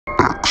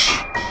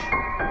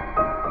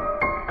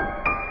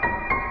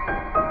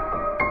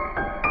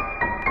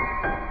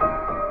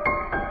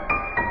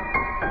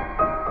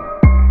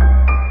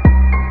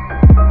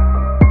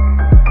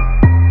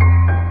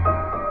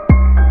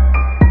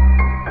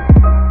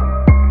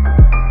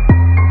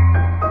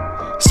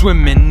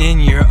Swimming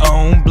in your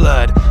own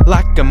blood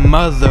like a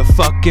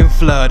motherfucking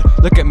flood.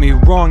 Look at me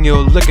wrong,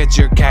 you'll look at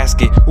your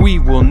casket. We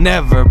will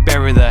never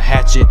bury the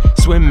hatchet.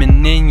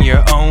 Swimming in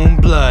your own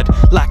blood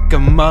like a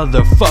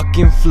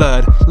motherfucking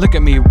flood. Look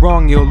at me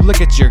wrong, you'll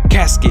look at your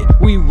casket.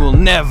 We will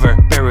never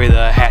bury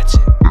the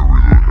hatchet.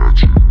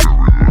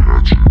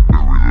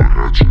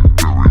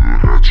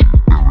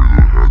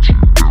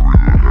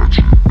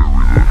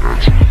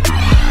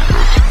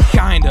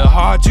 Kinda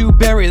hard to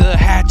bury the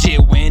hatchet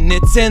when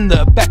it's in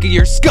the back of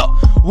your skull.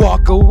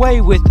 Walk away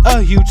with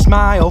a huge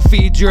smile,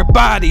 feed your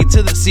body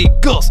to the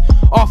seagulls.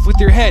 Off with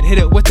your head, hit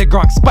it with the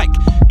Gronk spike.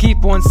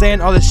 Keep on saying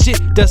all this shit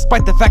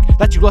despite the fact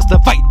that you lost the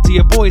fight to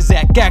your boy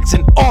Zack Axe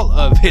and all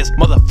of his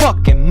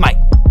motherfucking might.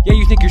 Yeah,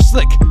 you think you're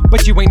slick,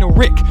 but you ain't no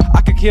Rick.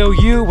 I could kill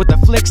you with a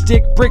flick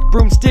stick, brick,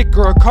 broomstick,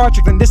 or a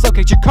cartridge and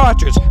dislocate your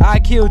cartridge. I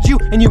killed you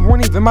and you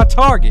weren't even my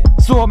target.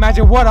 So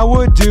imagine what I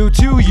would do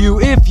to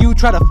you if you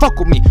try to fuck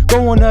with me.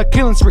 Go on a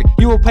killing spree,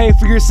 you will pay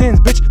for your sins,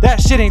 bitch.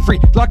 That shit ain't free.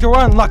 Locked or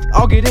unlocked,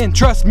 I'll get in,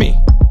 trust me.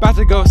 About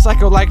to go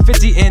psycho like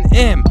 50 and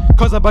M.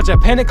 Cause a bunch of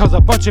panic, cause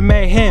a bunch of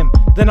mayhem.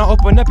 Then I'll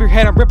open up your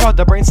head and rip out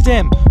the brain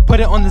stem. Put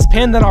it on this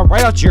pen, then I'll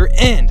write out your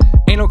end.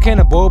 Ain't no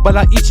cannibal, but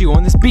I'll eat you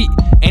on this beat.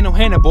 Ain't no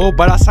Hannibal,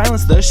 but I'll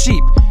silence the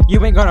sheep.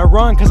 You ain't gonna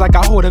run, cause I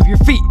got hold of your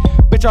feet.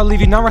 Bitch, I'll leave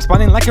you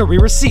non-responding like a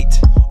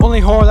re-receipt. Only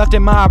horror left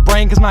in my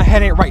brain, cause my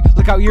head ain't right.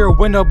 Look out your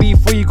window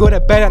before you go to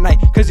bed at night,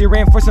 cause you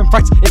ran for some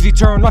frights if you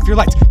turn off your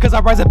lights. Cause I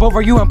rise up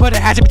over you and put a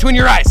hatchet between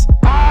your eyes.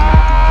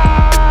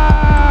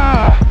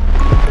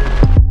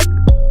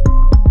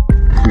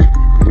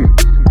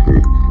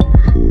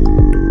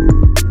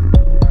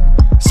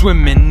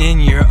 Swimming in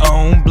your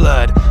own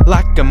blood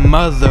like a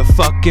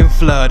motherfucking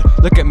flood.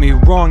 Look at me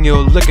wrong,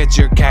 you'll look at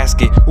your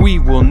casket. We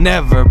will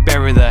never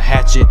bury the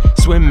hatchet.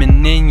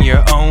 Swimming in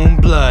your own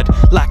blood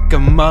like a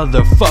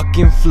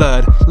motherfucking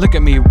flood. Look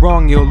at me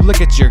wrong, you'll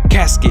look at your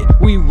casket.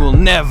 We will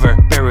never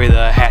bury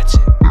the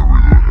hatchet.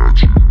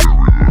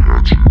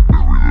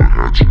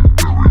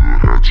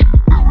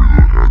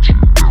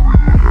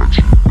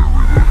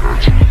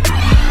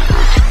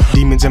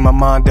 Demons in my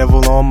mind,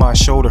 devil on my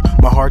shoulder.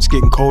 My heart's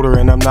getting colder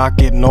and I'm not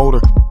getting older.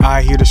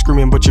 I hear the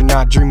screaming but you're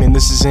not dreaming.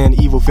 This is an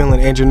evil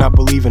feeling and you're not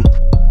believing.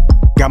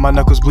 Got my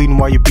knuckles bleeding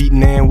while you're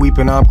beating and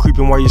weeping. I'm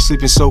creeping while you're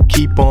sleeping, so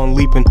keep on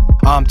leaping.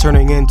 I'm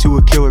turning into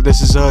a killer,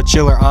 this is a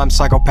chiller. I'm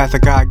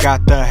psychopathic, I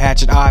got the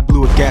hatchet, I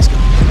blew a gasket.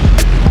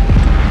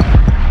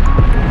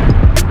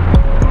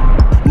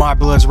 My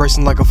blood's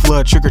racing like a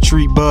flood, trick or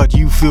treat bud.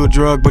 You feel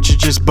drugged but you're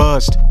just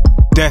buzzed.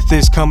 Death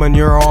is coming,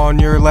 you're on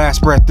your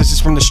last breath. This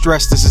is from the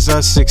stress, this is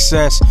a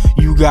success.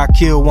 You got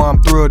killed while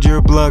I'm thrilled,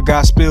 your blood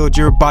got spilled,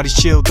 your body's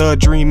chilled, the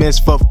dream is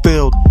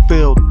fulfilled.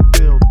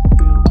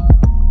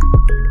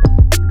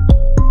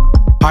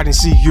 Hide and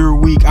seek, you're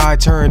weak, I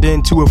turned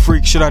into a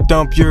freak. Should I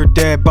dump your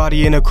dead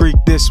body in a creek?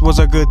 This was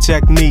a good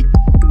technique.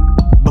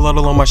 Blood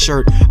all on my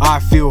shirt, I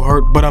feel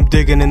hurt, but I'm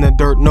digging in the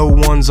dirt, no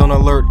one's on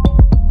alert.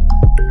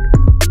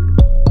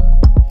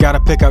 Gotta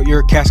pick out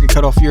your casket,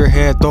 cut off your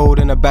head, throw it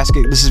in a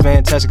basket. This is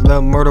fantastic,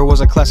 the murder was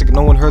a classic.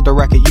 No one heard the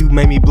racket, you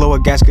made me blow a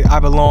gasket.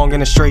 I belong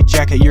in a straight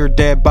jacket, your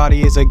dead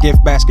body is a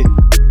gift basket.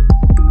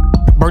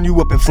 Burn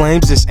you up in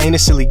flames, this ain't a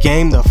silly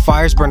game. The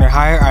fire's burning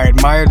higher, I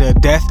admire the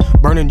death.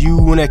 Burning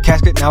you in a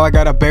casket, now I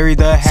gotta bury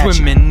the hatchet.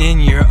 Swimming in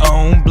your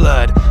own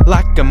blood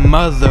like a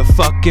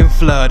motherfucking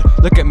flood.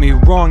 Look at me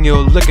wrong,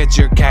 you'll look at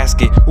your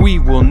casket. We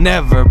will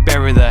never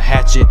bury the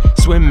hatchet.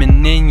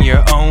 Swimming in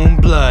your own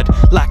blood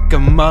like a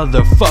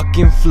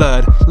motherfucking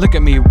flood. Look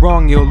at me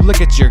wrong, you'll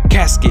look at your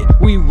casket.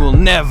 We will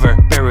never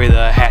bury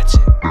the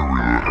hatchet.